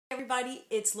Everybody,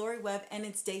 it's Webb and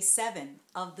it's day 7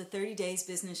 of the 30 Days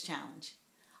Business Challenge.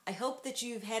 I hope that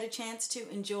you've had a chance to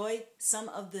enjoy some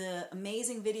of the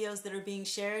amazing videos that are being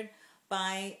shared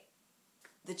by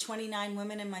the 29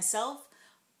 women and myself,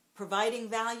 providing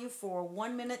value for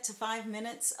 1 minute to 5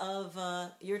 minutes of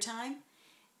your time,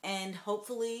 and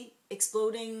hopefully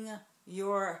exploding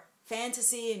your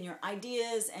fantasy and your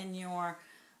ideas and your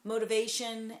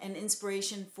motivation and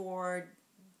inspiration for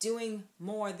doing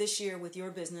more this year with your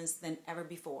business than ever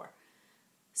before.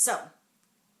 So,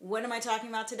 what am I talking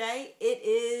about today? It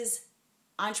is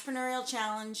Entrepreneurial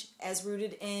Challenge as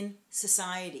rooted in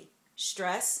society.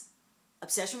 Stress,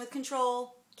 obsession with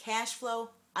control, cash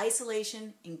flow,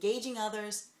 isolation, engaging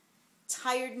others,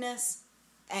 tiredness,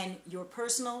 and your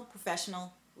personal,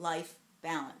 professional life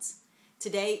balance.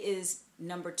 Today is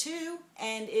number 2,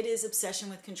 and it is obsession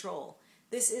with control.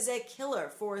 This is a killer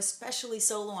for especially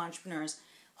solo entrepreneurs,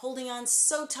 holding on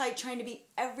so tight, trying to be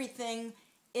everything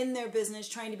in their business,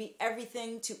 trying to be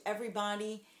everything to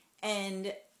everybody,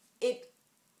 and it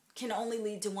can only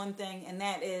lead to one thing, and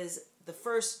that is the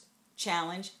first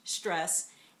challenge, stress,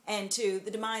 and to the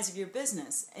demise of your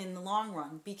business in the long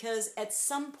run, because at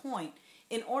some point,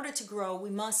 in order to grow,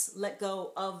 we must let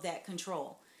go of that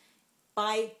control.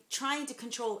 By trying to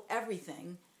control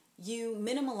everything, you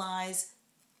minimize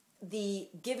the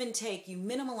give and take, you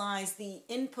minimize the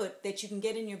input that you can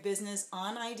get in your business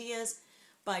on ideas.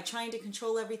 By trying to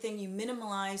control everything, you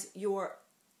minimize your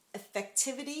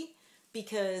effectivity,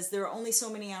 because there are only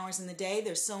so many hours in the day.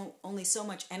 There's only so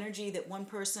much energy that one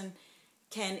person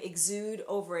can exude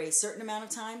over a certain amount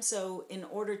of time. So in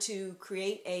order to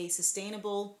create a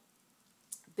sustainable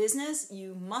business,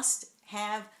 you must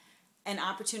have an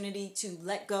opportunity to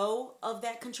let go of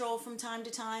that control from time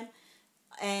to time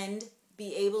and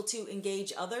be able to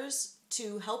engage others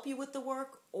to help you with the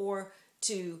work, or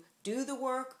to do the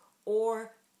work,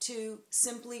 or to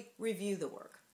simply review the work.